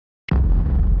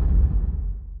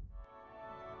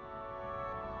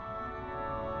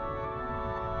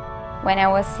When I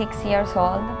was 6 years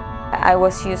old, I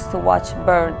was used to watch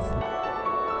birds.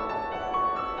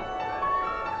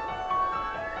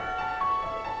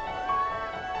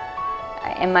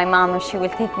 And my mom, she will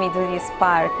take me to this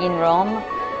park in Rome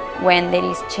when there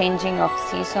is changing of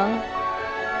season.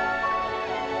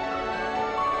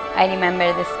 I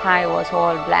remember the sky was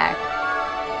all black,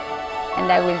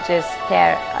 and I will just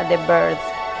stare at the birds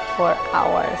for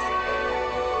hours.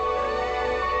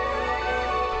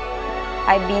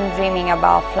 I've been dreaming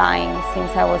about flying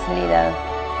since I was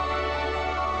little.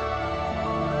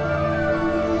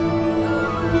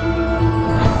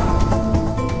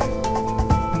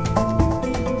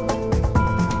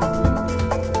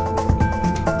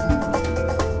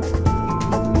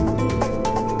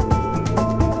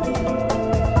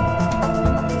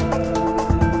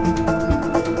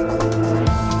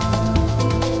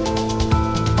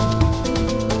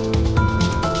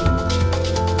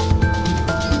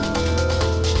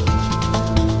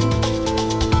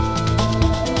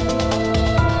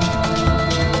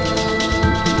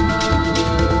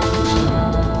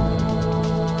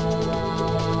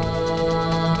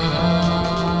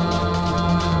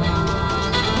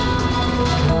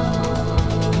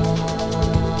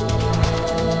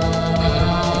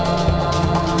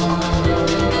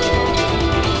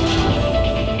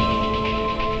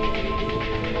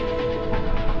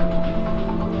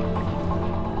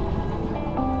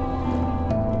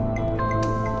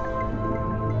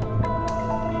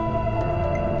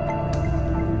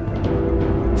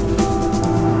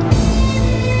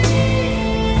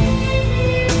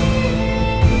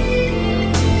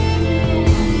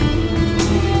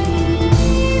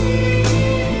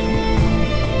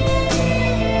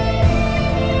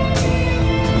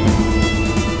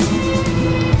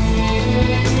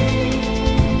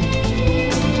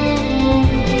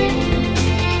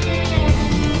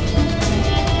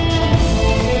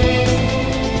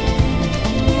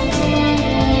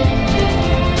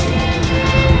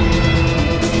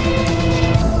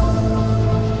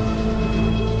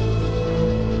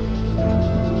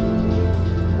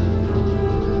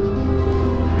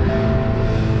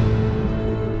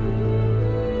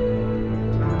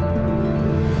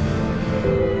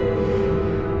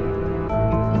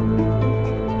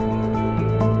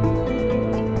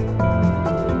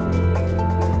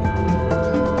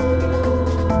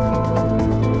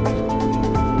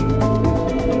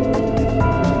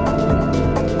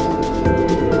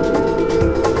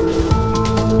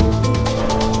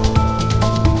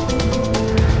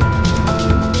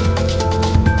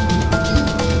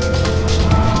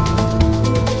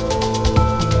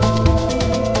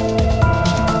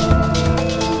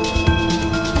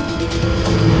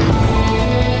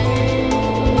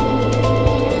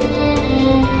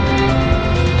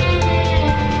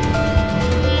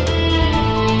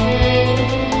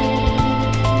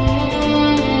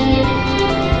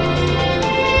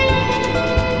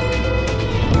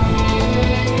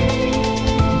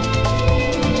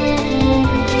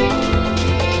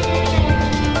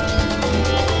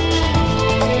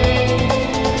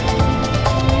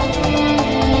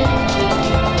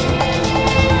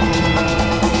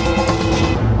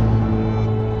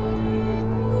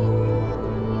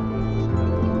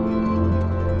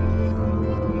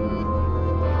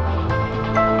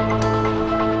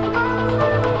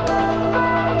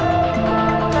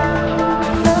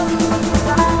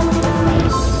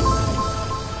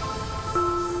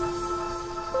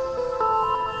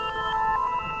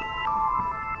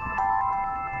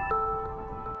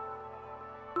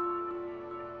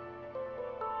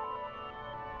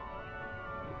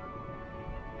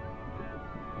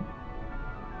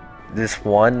 This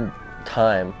one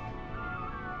time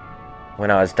when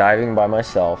I was diving by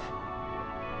myself,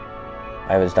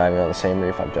 I was diving on the same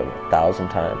reef I've dove 1,000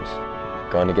 times,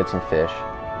 going to get some fish,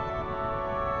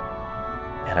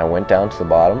 and I went down to the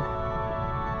bottom.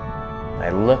 I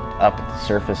looked up at the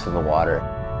surface of the water.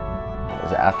 It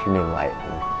was afternoon light,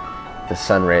 and the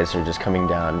sun rays are just coming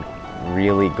down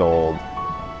really gold.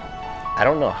 I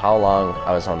don't know how long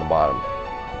I was on the bottom,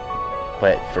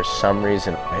 but for some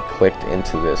reason I clicked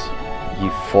into this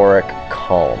euphoric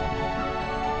calm.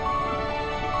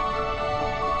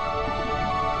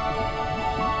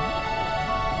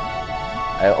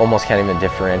 I almost can't even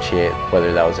differentiate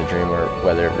whether that was a dream or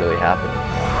whether it really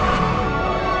happened.